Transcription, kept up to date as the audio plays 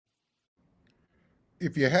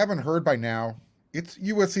If you haven't heard by now, it's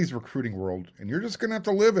USC's recruiting world, and you're just going to have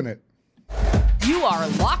to live in it. You are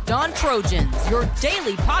Locked On Trojans, your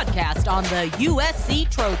daily podcast on the USC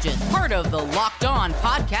Trojans, part of the Locked On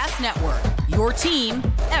Podcast Network, your team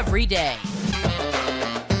every day.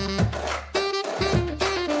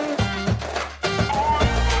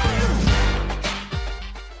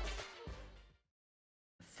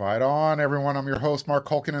 Fight on, everyone. I'm your host, Mark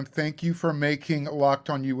Culkin, and thank you for making Locked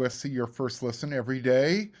On USC your first listen every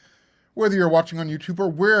day. Whether you're watching on YouTube or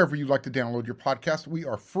wherever you like to download your podcast, we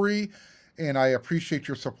are free, and I appreciate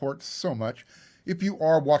your support so much. If you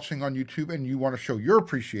are watching on YouTube and you want to show your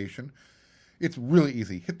appreciation, it's really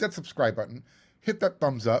easy. Hit that subscribe button, hit that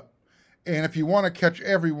thumbs up, and if you want to catch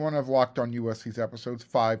every one of Locked On USC's episodes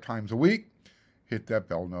 5 times a week, hit that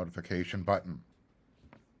bell notification button.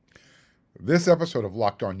 This episode of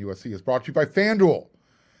Locked On USC is brought to you by FanDuel,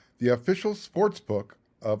 the official sports book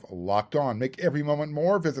of Locked On. Make every moment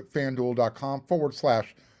more. Visit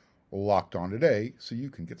FanDuel.com/Locked On today so you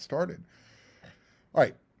can get started. All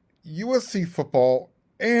right, USC football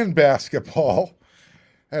and basketball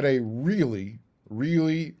had a really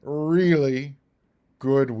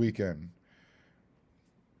good weekend,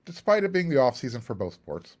 despite it being the offseason for both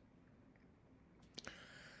sports.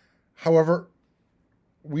 However,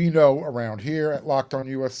 we know around here at Locked On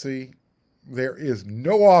USC, there is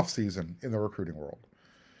no offseason in the recruiting world,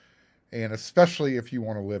 and especially if you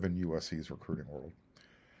want to live in USC's recruiting world.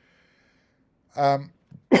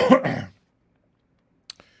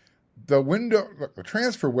 The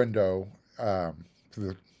transfer window,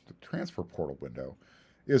 the transfer portal window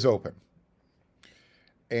is open.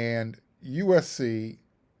 And USC,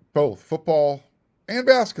 both football and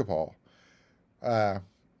basketball,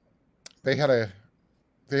 they had a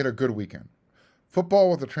good weekend. Football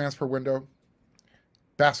with the transfer window,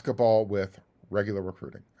 basketball with regular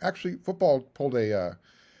recruiting. Actually, football pulled they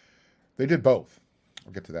did both.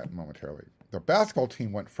 I'll get to that momentarily. The basketball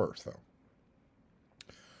team went first, though.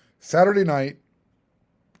 Saturday night,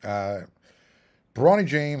 Bronny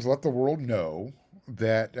James let the world know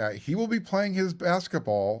that he will be playing his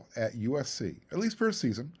basketball at USC, at least for a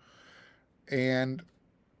season. And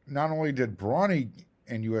not only did Bronny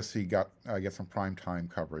and USC get some primetime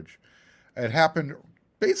coverage, it happened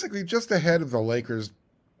basically just ahead of the Lakers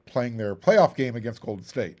playing their playoff game against Golden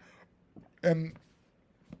State. And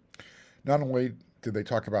not only did they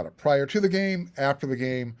talk about it prior to the game, after the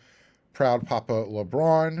game, proud Papa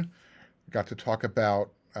LeBron got to talk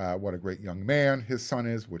about what a great young man his son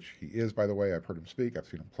is, which he is, by the way. I've heard him speak. I've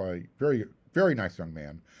seen him play. Very, very nice young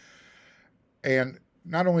man. And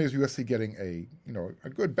not only is USC getting a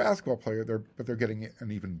good basketball player, but they're getting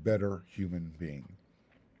an even better human being.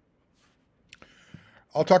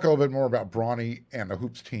 I'll talk a little bit more about Bronny and the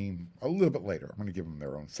Hoops team a little bit later. I'm going to give them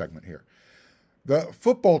their own segment here. The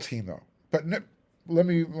football team, though, but let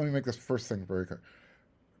me make this first thing very clear.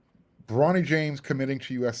 Bronny James committing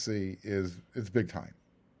to USC is big time,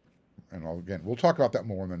 and we'll talk about that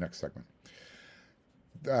more in the next segment.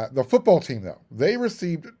 The football team, though, they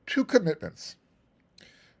received 2 commitments.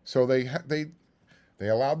 So they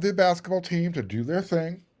allowed the basketball team to do their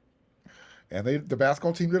thing, and the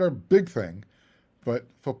basketball team did a big thing, but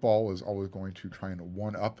football is always going to try and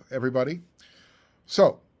one-up everybody.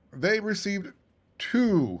 So they received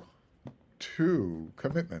two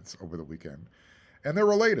commitments over the weekend, and they're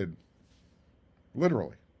related,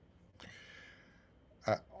 literally.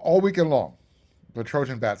 All weekend long, the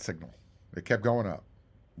Trojan bat signal, it kept going up,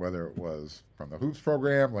 whether it was from the Hoops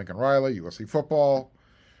program, Lincoln Riley, USC football.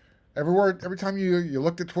 Every time you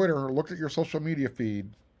looked at Twitter or looked at your social media feed,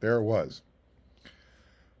 there it was.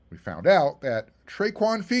 We found out that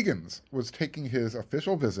Traquan Fegans was taking his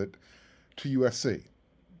official visit to USC.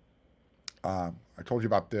 I told you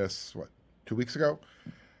about this, 2 weeks ago?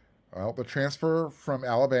 Well, the transfer from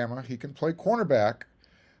Alabama, he can play cornerback,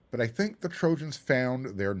 but I think the Trojans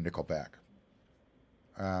found their nickelback.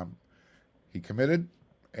 He committed,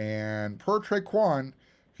 and per Traquan,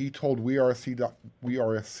 he told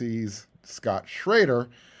WeRSC's Scott Schrader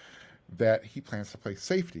that he plans to play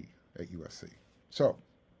safety at USC. So,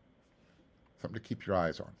 something to keep your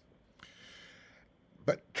eyes on.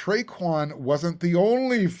 But Traquan wasn't the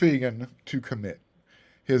only Fegan to commit.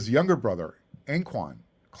 His younger brother, Anquan,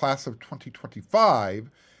 class of 2025,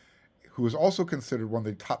 who is also considered one of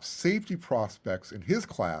the top safety prospects in his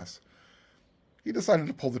class, he decided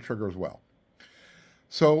to pull the trigger as well.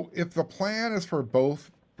 So if the plan is for both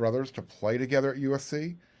brothers to play together at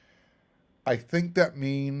USC, I think that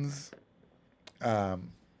means that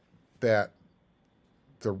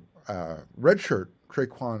the redshirt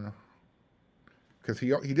Traquan, because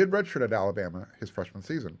he did redshirt at Alabama his freshman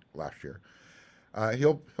season last year,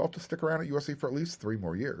 He'll have to stick around at USC for at least 3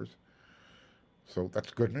 more years. So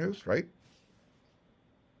that's good news, right?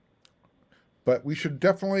 But we should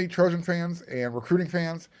definitely, Trojan fans and recruiting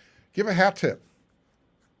fans, give a hat tip.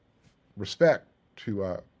 Respect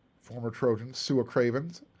to former Trojans, Sua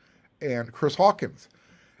Cravens, and Chris Hawkins,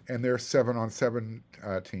 and their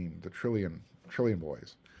 7-on-7 team, the Trillion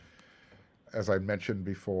Boys. As I mentioned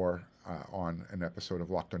before on an episode of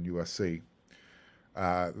Locked on USC,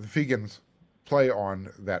 the Fegans play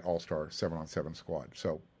on that All-Star 7-on-7 squad.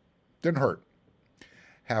 So, didn't hurt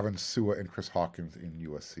having Sua and Chris Hawkins in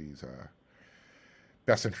USC's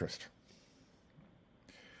best interest.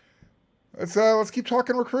 Let's keep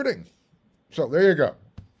talking recruiting. So there you go.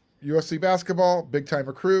 USC basketball, big-time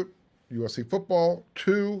recruit. USC football,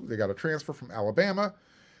 2. They got a transfer from Alabama.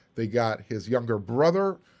 They got his younger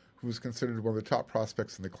brother, who was considered one of the top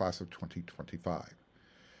prospects in the class of 2025.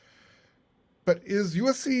 But is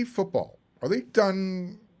USC football, are they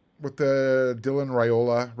done with the Dylan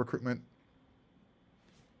Raiola recruitment?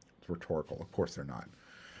 It's rhetorical. Of course they're not.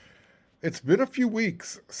 It's been a few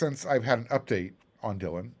weeks since I've had an update on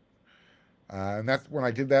Dylan. And that's when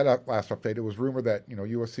I did that last update. It was rumored that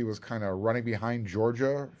USC was kind of running behind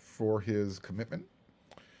Georgia for his commitment.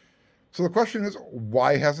 So the question is,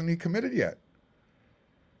 why hasn't he committed yet?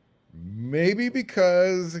 Maybe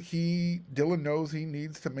because Dylan knows he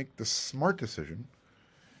needs to make the smart decision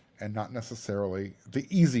and not necessarily the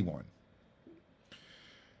easy one.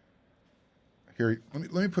 Here,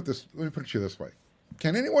 let me put it to you this way.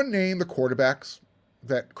 Can anyone name the quarterbacks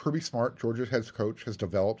that Kirby Smart, Georgia's head coach, has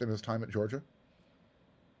developed in his time at Georgia?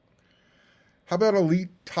 How about elite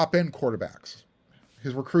top-end quarterbacks?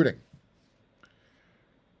 His recruiting.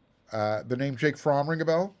 The name Jake Fromm ring a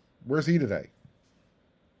bell? Where's he today?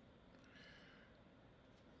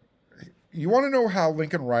 You want to know how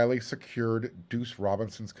Lincoln Riley secured Deuce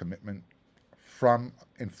Robinson's commitment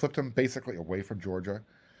and flipped him basically away from Georgia?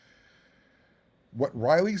 What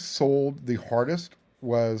Riley sold the hardest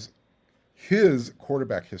was his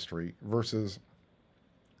quarterback history versus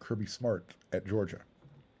Kirby Smart at Georgia.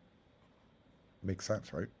 Makes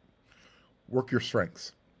sense, right? Work your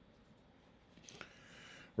strengths.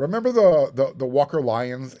 Remember the Walker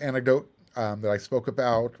Lions anecdote that I spoke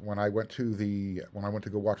about when I went to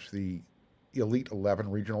go watch the Elite 11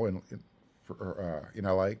 regional in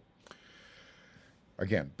LA?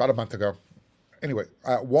 Again, about a month ago. Anyway,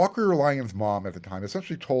 Walker Lions' mom at the time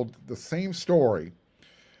essentially told the same story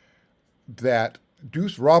that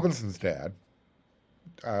Deuce Robinson's dad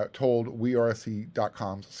told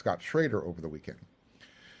WeRSC.com's Scott Schrader over the weekend.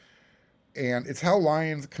 And it's how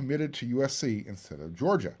Lions committed to USC instead of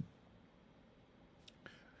Georgia.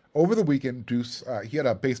 Over the weekend, Deuce, he had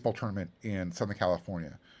a baseball tournament in Southern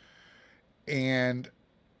California. And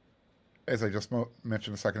as I just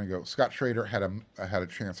mentioned a second ago, Scott Schrader had a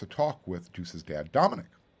chance to talk with Deuce's dad, Dominic.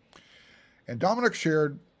 And Dominic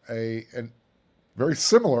shared a very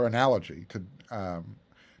similar analogy to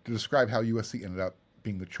describe how USC ended up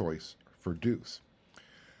being the choice for Deuce.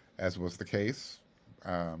 As was the case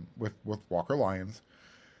with Walker Lions,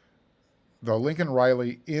 the Lincoln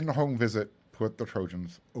Riley in-home visit put the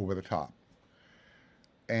Trojans over the top.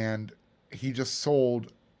 And he just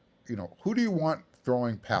sold, who do you want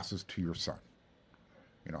throwing passes to your son?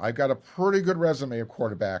 I've got a pretty good resume of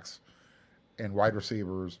quarterbacks and wide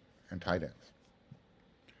receivers and tight ends.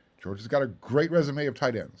 Georgia's got a great resume of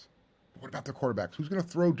tight ends. But what about the quarterbacks? Who's going to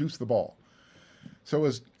throw Deuce the ball? So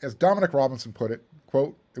as Dominic Robinson put it,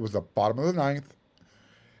 quote, it was the bottom of the ninth,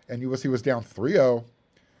 and USC was down 3-0.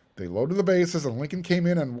 They loaded the bases, and Lincoln came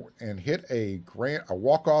in and hit a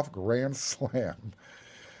walk-off grand slam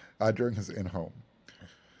during his in-home.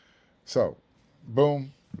 So,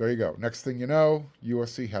 boom, there you go. Next thing you know,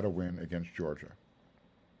 USC had a win against Georgia.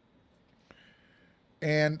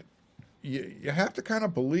 And you have to kind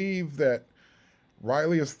of believe that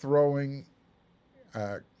Riley is throwing,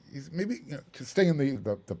 he's maybe, to stay in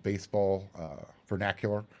the baseball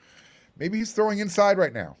vernacular, maybe he's throwing inside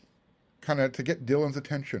right now, kind of to get Dylan's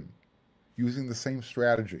attention, using the same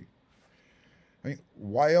strategy. I mean,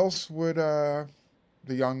 why else would the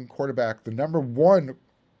young quarterback, the number one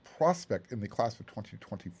prospect in the class of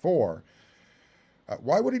 2024,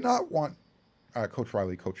 why would he not want Coach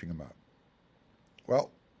Riley coaching him up?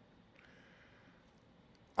 Well,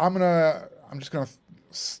 I'm just gonna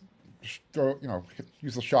throw,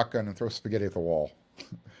 use the shotgun and throw spaghetti at the wall,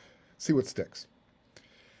 see what sticks.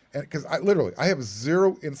 And because I have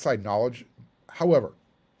zero inside knowledge. However,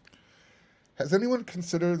 has anyone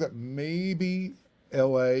considered that maybe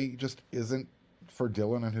LA just isn't for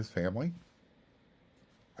Dylan and his family?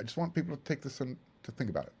 I just want people to take this in to think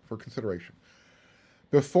about it for consideration.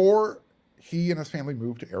 Before he and his family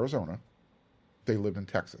moved to Arizona. They lived in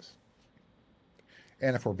Texas.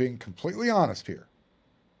 And if we're being completely honest here,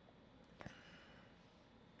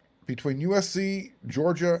 between USC,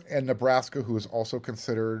 Georgia, and Nebraska, who is also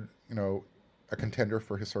considered, a contender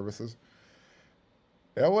for his services,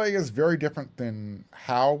 LA is very different than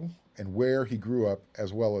how and where he grew up,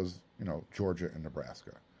 as well as, Georgia and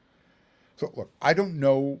Nebraska. So, look, I don't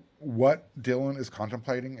know what Dylan is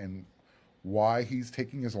contemplating and why he's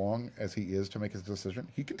taking as long as he is to make his decision.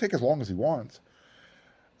 He can take as long as he wants.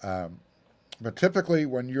 But typically,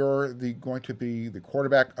 when you're going to be the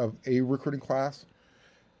quarterback of a recruiting class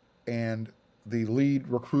and the lead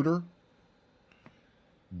recruiter,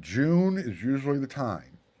 June is usually the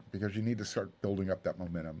time because you need to start building up that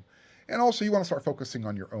momentum. And also, you want to start focusing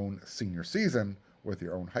on your own senior season with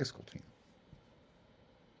your own high school team.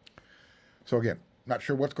 So again, not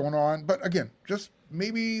sure what's going on, but again, just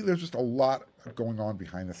maybe there's just a lot going on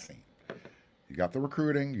behind the scene. You got the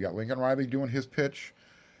recruiting, you got Lincoln Riley doing his pitch,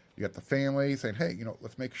 you got the family saying, hey,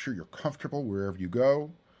 let's make sure you're comfortable wherever you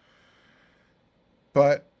go.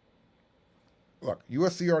 But look,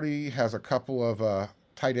 USC already has a couple of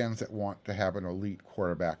tight ends that want to have an elite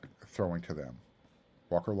quarterback throwing to them.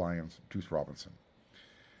 Walker Lyons, Deuce Robinson.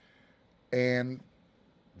 And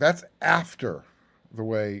that's after the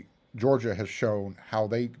way Georgia has shown how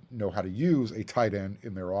they know how to use a tight end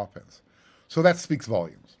in their offense. So that speaks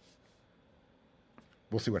volumes.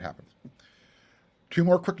 We'll see what happens. Two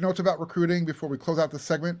more quick notes about recruiting before we close out this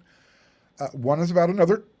segment. One is about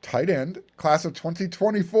another tight end. Class of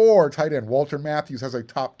 2024 tight end Walter Matthews has a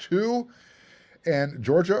top 2. And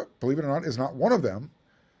Georgia, believe it or not, is not one of them.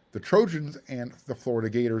 The Trojans and the Florida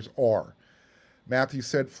Gators are. Matthews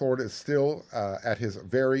said Florida is still at his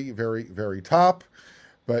very, very, very top.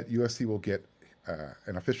 But USC will get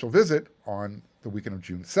an official visit on the weekend of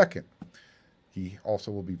June 2nd. He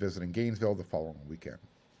also will be visiting Gainesville the following weekend.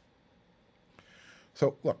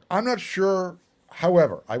 So, look, I'm not sure.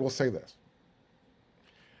 However, I will say this.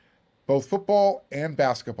 Both football and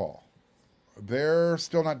basketball, they're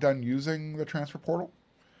still not done using the transfer portal.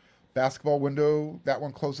 Basketball window, that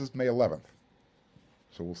one closes May 11th.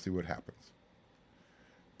 So we'll see what happens.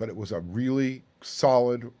 But it was a really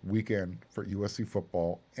solid weekend for USC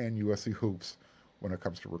football and USC hoops when it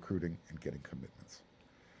comes to recruiting and getting commitments.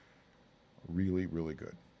 Really, really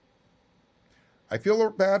good. I feel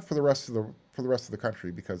bad for the rest of the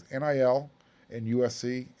country because NIL and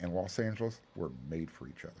USC and Los Angeles were made for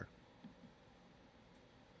each other.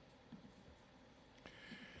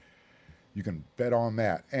 You can bet on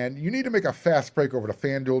that. And you need to make a fast break over to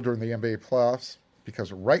FanDuel during the NBA playoffs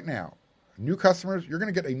because right now, new customers, you're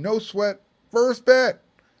going to get a no-sweat first bet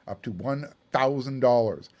up to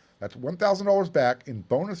 $1,000. That's $1,000 back in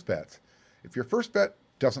bonus bets if your first bet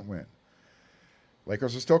doesn't win.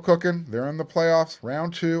 Lakers are still cooking. They're in the playoffs,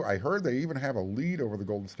 round 2. I heard they even have a lead over the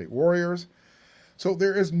Golden State Warriors. So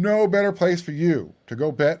there is no better place for you to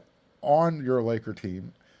go bet on your Laker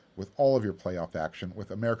team with all of your playoff action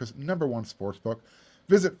with America's #1 sportsbook.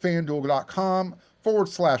 Visit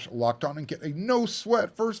FanDuel.com/LockedOn and get a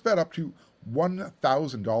no-sweat first bet up to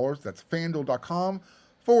 $1,000. That's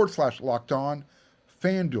FanDuel.com/LockedOn.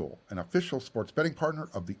 FanDuel, an official sports betting partner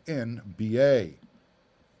of the NBA.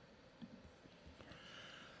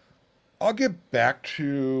 I'll get back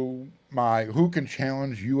to my Who Can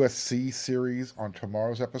Challenge USC series on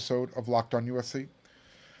tomorrow's episode of Locked On USC.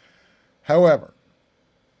 However,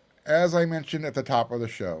 as I mentioned at the top of the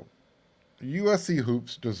show, USC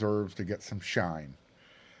Hoops deserves to get some shine.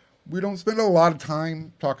 We don't spend a lot of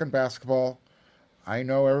time talking basketball. I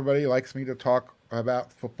know everybody likes me to talk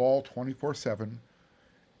about football 24/7.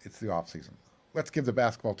 It's the offseason. Let's give the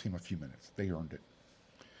basketball team a few minutes. They earned it.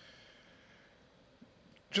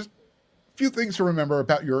 Just a few things to remember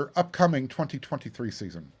about your upcoming 2023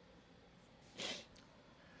 season.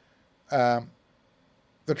 The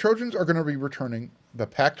Trojans are going to be returning the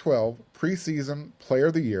Pac-12 preseason Player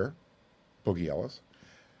of the Year, Boogie Ellis,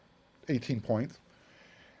 18 points.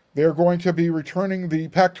 They're going to be returning the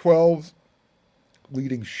Pac-12's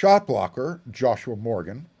leading shot blocker, Joshua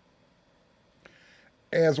Morgan,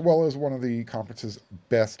 as well as one of the conference's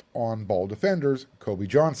best on-ball defenders, Kobe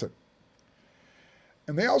Johnson.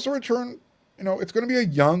 And they also return, it's going to be a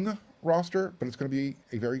young roster, but it's going to be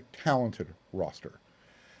a very talented roster.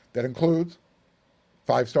 That includes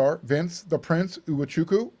 5-star Vince the Prince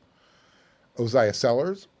Uwachukwu, Uzziah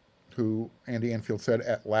Sellers, who Andy Enfield said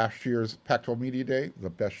at last year's Pac-12 Media Day, the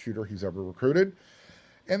best shooter he's ever recruited.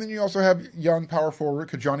 And then you also have young power forward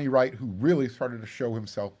Kajani Wright, who really started to show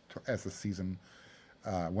himself as the season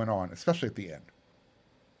went on, especially at the end.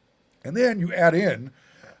 And then you add in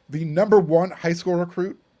the #1 high school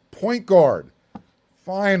recruit Point guard,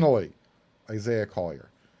 finally, Isaiah Collier.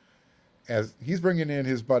 As he's bringing in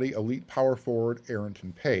his buddy, elite power forward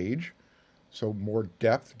Arrington Page, so more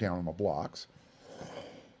depth down on the blocks.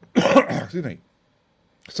 Excuse me.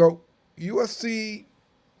 So USC,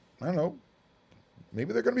 I don't know,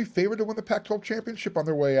 maybe they're going to be favored to win the Pac-12 championship on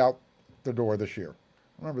their way out the door this year.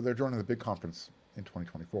 Remember, they're joining the big conference in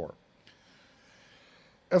 2024.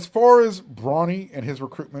 As far as Bronny and his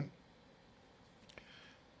recruitment,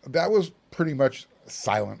 that was pretty much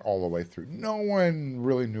silent all the way through. No one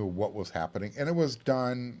really knew what was happening, and it was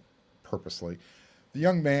done purposely. The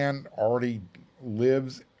young man already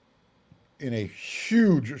lives in a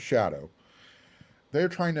huge shadow. They're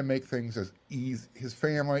trying to make things as easy. His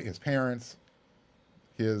family, his parents,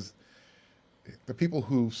 the people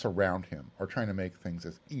who surround him are trying to make things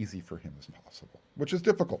as easy for him as possible, which is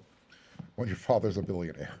difficult when your father's a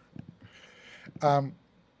billionaire.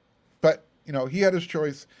 But, he had his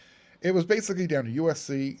choice. It was basically down to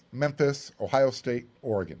USC, Memphis, Ohio State,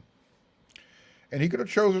 Oregon. And he could have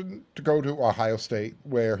chosen to go to Ohio State,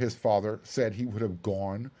 where his father said he would have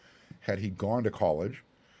gone had he gone to college.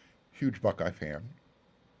 Huge Buckeye fan.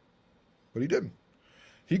 But he didn't.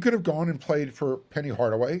 He could have gone and played for Penny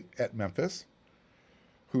Hardaway at Memphis,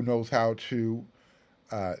 who knows how to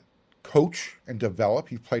coach and develop.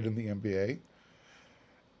 He played in the NBA.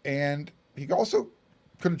 And he also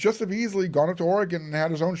could have just as easily gone up to Oregon and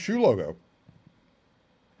had his own shoe logo.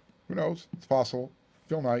 Who knows? It's possible.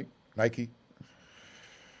 Phil Knight, Nike.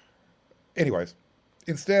 Anyways,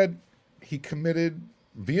 instead, he committed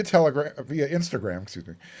via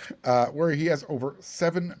Instagram, where he has over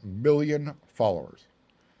 7 million followers.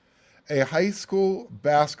 A high school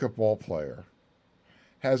basketball player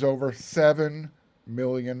has over 7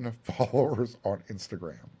 million followers on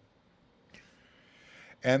Instagram.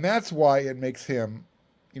 And that's why it makes him,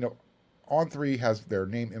 On3 has their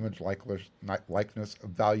name, image, likeness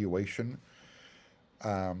evaluation.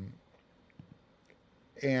 And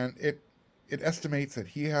it estimates that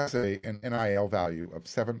he has an NIL value of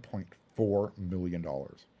 $7.4 million.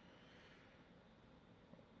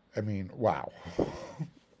 I mean, wow.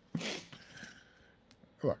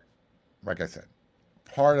 Look, like I said,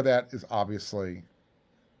 part of that is obviously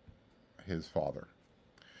his father.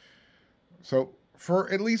 So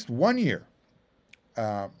for at least 1 year,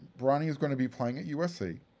 Bronny is going to be playing at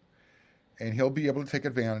USC, and he'll be able to take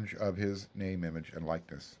advantage of his name, image, and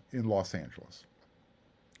likeness in Los Angeles.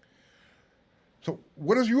 So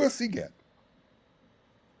what does USC get?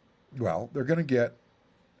 Well, they're going to get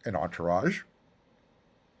an entourage,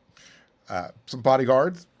 some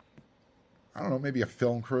bodyguards, I don't know, maybe a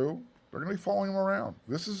film crew. They're going to be following him around.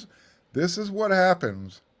 This is what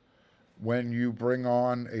happens when you bring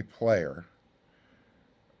on a player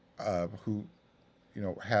who,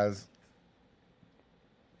 has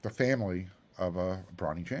the family of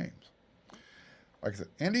Bronny James. Like I said,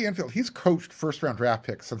 Andy Enfield, he's coached first-round draft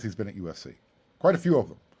picks since he's been at USC. Quite a few of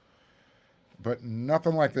them. But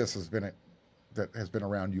nothing like this that has been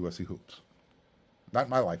around USC hoops. Not in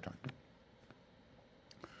my lifetime.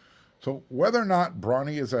 So whether or not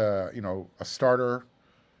Bronny is a starter,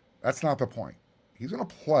 that's not the point. He's going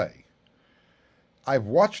to play. I've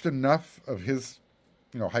watched enough of his,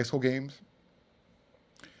 high school games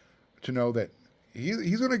to know that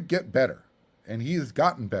he's going to get better, and he has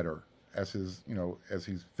gotten better as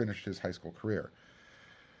he's finished his high school career.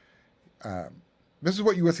 This is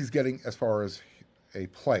what USC's getting as far as a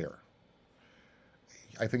player.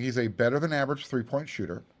 I think he's a better than average three-point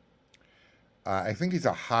shooter. I think he's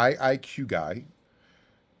a high IQ guy.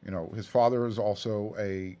 His father is also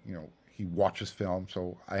he watches film,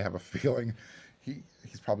 so I have a feeling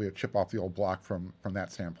he's probably a chip off the old block from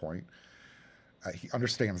that standpoint. He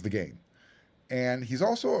understands the game. And he's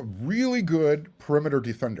also a really good perimeter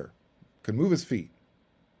defender. Can move his feet.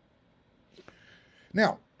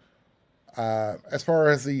 Now, as far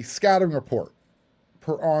as the scouting report,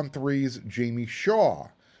 per On3's Jamie Shaw,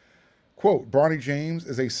 quote, Bronny James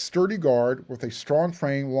is a sturdy guard with a strong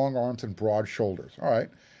frame, long arms, and broad shoulders. All right.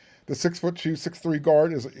 The 6'2", 6'3"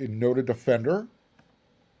 guard is a noted defender.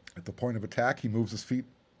 At the point of attack, he moves his feet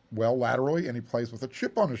well laterally, and he plays with a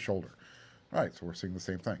chip on his shoulder. All right, so we're seeing the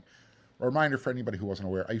same thing. A reminder for anybody who wasn't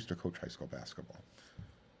aware, I used to coach high school basketball.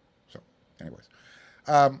 So, anyways.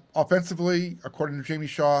 Offensively, according to Jamie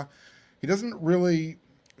Shaw, he doesn't really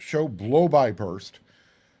show blow-by burst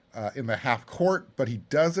in the half court, but he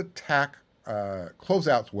does attack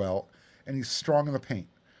closeouts well, and he's strong in the paint.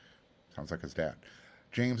 Sounds like his dad.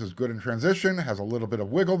 James is good in transition, has a little bit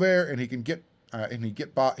of wiggle there, and he can get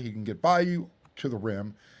by you to the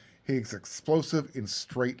rim. He's explosive in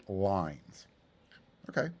straight lines.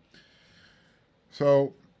 Okay.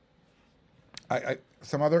 So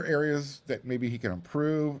Some other areas that maybe he can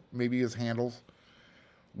improve, maybe his handles.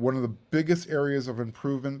 One of the biggest areas of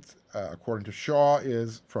improvement, according to Shaw,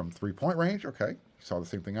 is from 3-point range. Okay, you saw the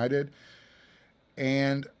same thing I did.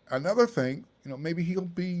 And another thing, maybe he'll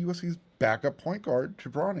be USC's backup point guard to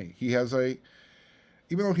Bronny. He has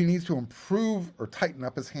even though he needs to improve or tighten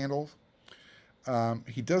up his handles,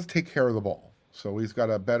 he does take care of the ball. So he's got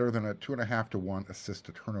a better than a 2.5 to 1 assist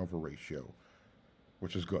to turnover ratio,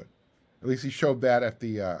 which is good. At least he showed that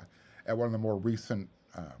at one of the more recent,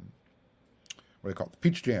 what do they call it, the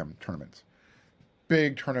Peach Jam tournaments.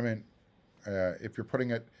 Big tournament. If you're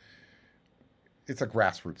putting it, it's a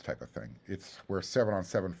grassroots type of thing. It's where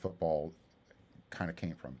 7-on-7 football kind of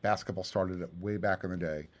came from. Basketball started it way back in the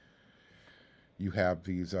day. You have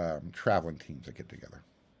these traveling teams that get together.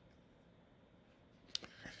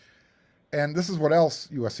 And this is what else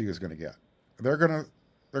USC is going to get. They're going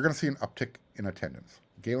to see an uptick in attendance.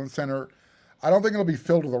 Galen Center, I don't think it'll be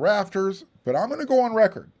filled to the rafters, but I'm going to go on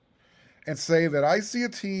record and say that I see a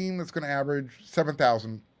team that's going to average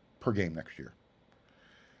 7,000 per game next year.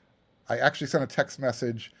 I actually sent a text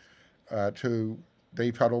message to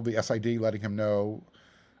Dave Tuttle, the SID, letting him know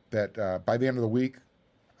that by the end of the week,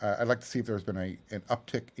 I'd like to see if there's been an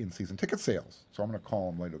uptick in season ticket sales. So I'm going to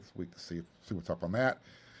call him later this week to see what's up on that.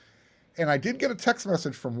 And I did get a text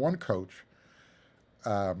message from one coach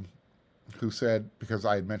who said, because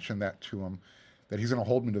I had mentioned that to him, that he's going to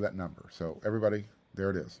hold me to that number. So everybody, there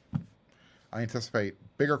it is. I anticipate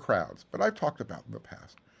bigger crowds, but I've talked about in the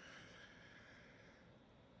past.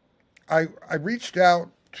 I reached out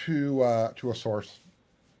to a source.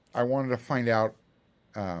 I wanted to find out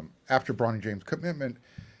after Bronny James' commitment.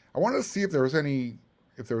 I wanted to see if there was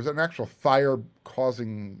an actual fire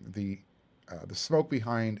causing the smoke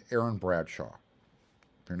behind Aaron Bradshaw.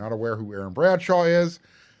 If you're not aware who Aaron Bradshaw is,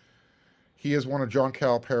 he is one of John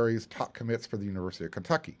Calipari's top commits for the University of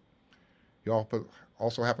Kentucky. He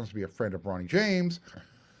also happens to be a friend of Bronny James.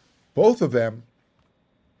 Both of them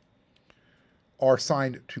are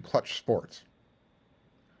signed to Clutch Sports.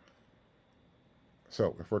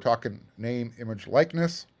 So if we're talking name, image,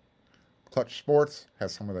 likeness, Clutch Sports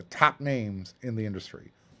has some of the top names in the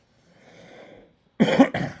industry.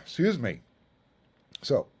 Excuse me.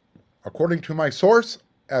 So, according to my source,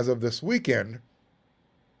 as of this weekend,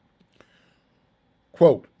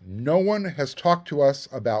 quote, no one has talked to us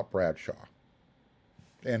about Bradshaw,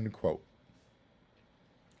 end quote.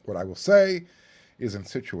 What I will say is in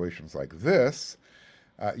situations like this,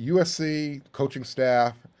 USC, coaching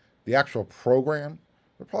staff, the actual program,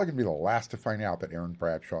 they're probably going to be the last to find out that Aaron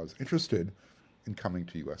Bradshaw is interested in coming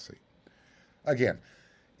to USC. Again,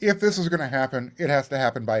 if this is going to happen, it has to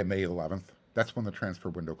happen by May 11th. That's when the transfer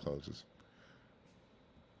window closes.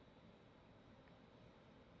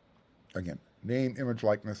 Again, name, image,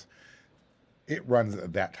 likeness. It runs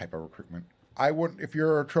that type of recruitment. I wouldn't, if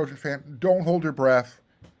you're a Trojan fan, don't hold your breath.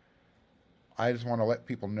 I just want to let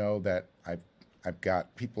people know that I've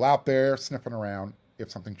got people out there sniffing around.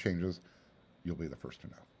 If something changes, you'll be the first to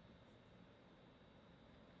know.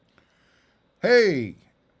 Hey,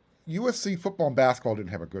 USC football and basketball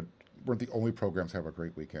weren't the only programs to have a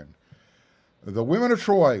great weekend. The Women of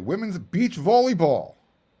Troy, women's beach volleyball,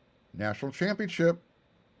 national championship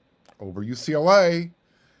over UCLA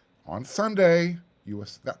on Sunday.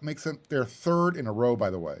 That makes it their third in a row,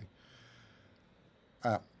 by the way.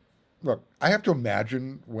 Look, I have to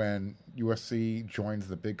imagine when USC joins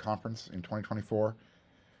the big conference in 2024,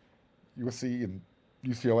 USC and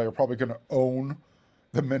UCLA are probably going to own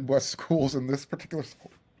the Midwest schools in this particular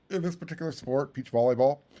sport, beach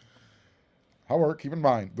volleyball. However, keep in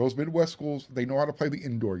mind, those Midwest schools, they know how to play the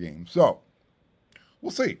indoor game. So,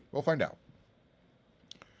 we'll see. We'll find out.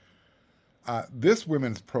 This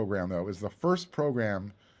women's program, though, is the first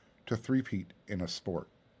program to three-peat in a sport.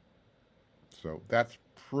 So, that's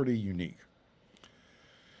pretty unique.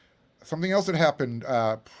 Something else that happened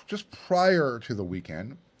just prior to the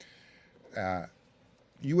weekend,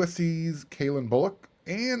 USC's Kaylin Bullock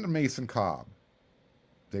and Mason Cobb,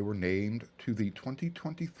 they were named to the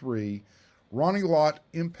 2023 Ronnie Lott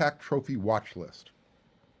Impact Trophy watch list.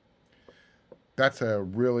 That's a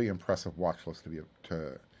really impressive watch list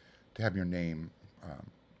to have your name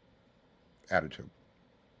added to.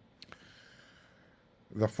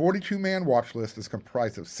 The 42-man watch list is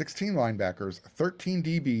comprised of 16 linebackers, 13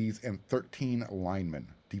 DBs, and 13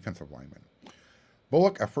 defensive linemen.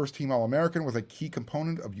 Bullock, a first-team All-American, was a key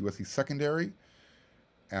component of USC's secondary.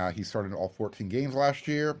 He started in all 14 games last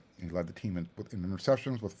year. He led the team in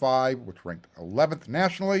interceptions with 5, which ranked 11th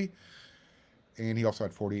nationally. And he also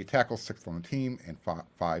had 48 tackles, 6th on the team, and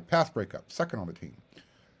 5 pass breakups, 2nd on the team.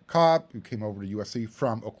 Cobb, who came over to USC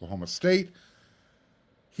from Oklahoma State,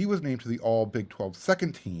 He was named to the All Big 12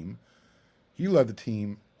 second team. He led the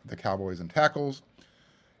team, the Cowboys, in tackles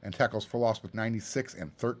for loss with 96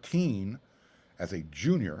 and 13 as a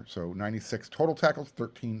junior. So 96 total tackles,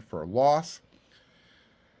 13 for a loss.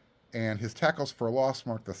 And his tackles for a loss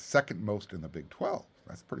marked the second most in the Big 12.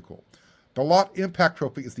 That's pretty cool. The Lott Impact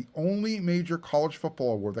Trophy is the only major college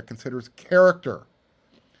football award that considers character.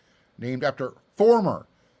 Named after former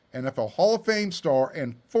NFL Hall of Fame star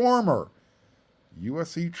and former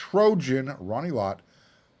USC Trojan Ronnie Lott,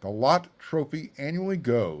 the Lott Trophy annually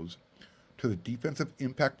goes to the Defensive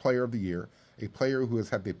Impact Player of the Year, a player who has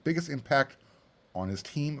had the biggest impact on his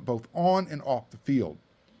team both on and off the field.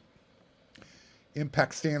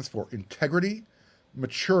 Impact stands for integrity,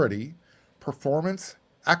 maturity, performance,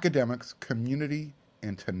 academics, community,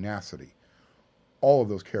 and tenacity. All of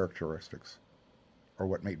those characteristics are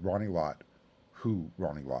what made Ronnie Lott who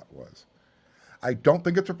Ronnie Lott was. I don't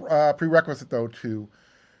think it's a prerequisite, though, to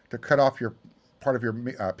cut off your part of your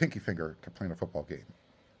pinky finger to play in a football game.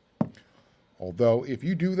 Although, if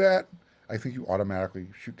you do that, I think you automatically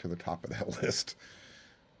shoot to the top of that list.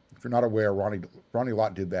 If you're not aware, Ronnie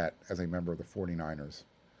Lott did that as a member of the 49ers.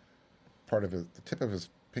 The tip of his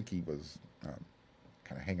pinky was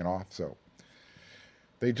kind of hanging off, so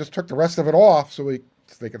they just took the rest of it off so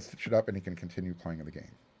they can stitch it up and he can continue playing in the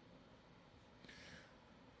game.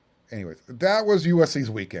 Anyways, that was USC's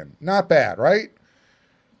weekend. Not bad, right?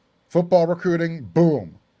 Football recruiting,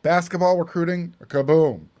 boom. Basketball recruiting,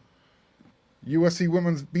 kaboom. USC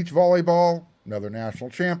women's beach volleyball, another national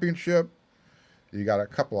championship. You got a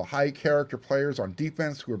couple of high character players on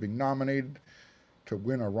defense who are being nominated to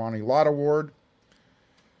win a Ronnie Lott Award.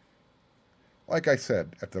 Like I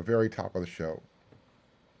said at the very top of the show,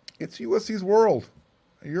 it's USC's world.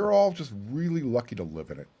 You're all just really lucky to live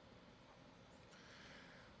in it.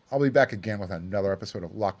 I'll be back again with another episode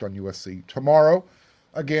of Locked on USC tomorrow.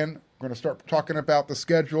 Again, I'm going to start talking about the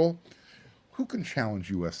schedule. Who can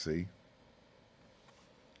challenge USC?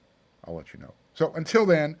 I'll let you know. So until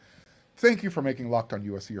then, thank you for making Locked on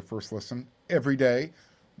USC your first listen every day.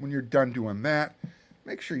 When you're done doing that,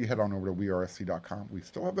 make sure you head on over to wearesc.com. We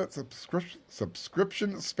still have that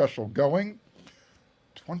subscription special going,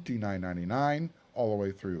 $29.99 all the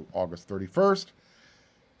way through August 31st.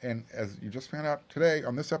 And as you just found out today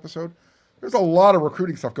on this episode, there's a lot of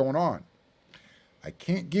recruiting stuff going on. I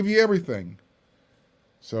can't give you everything,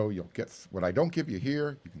 so you'll get what I don't give you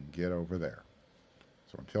here, you can get over there.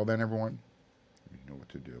 So until then, everyone, you know what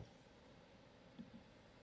to do.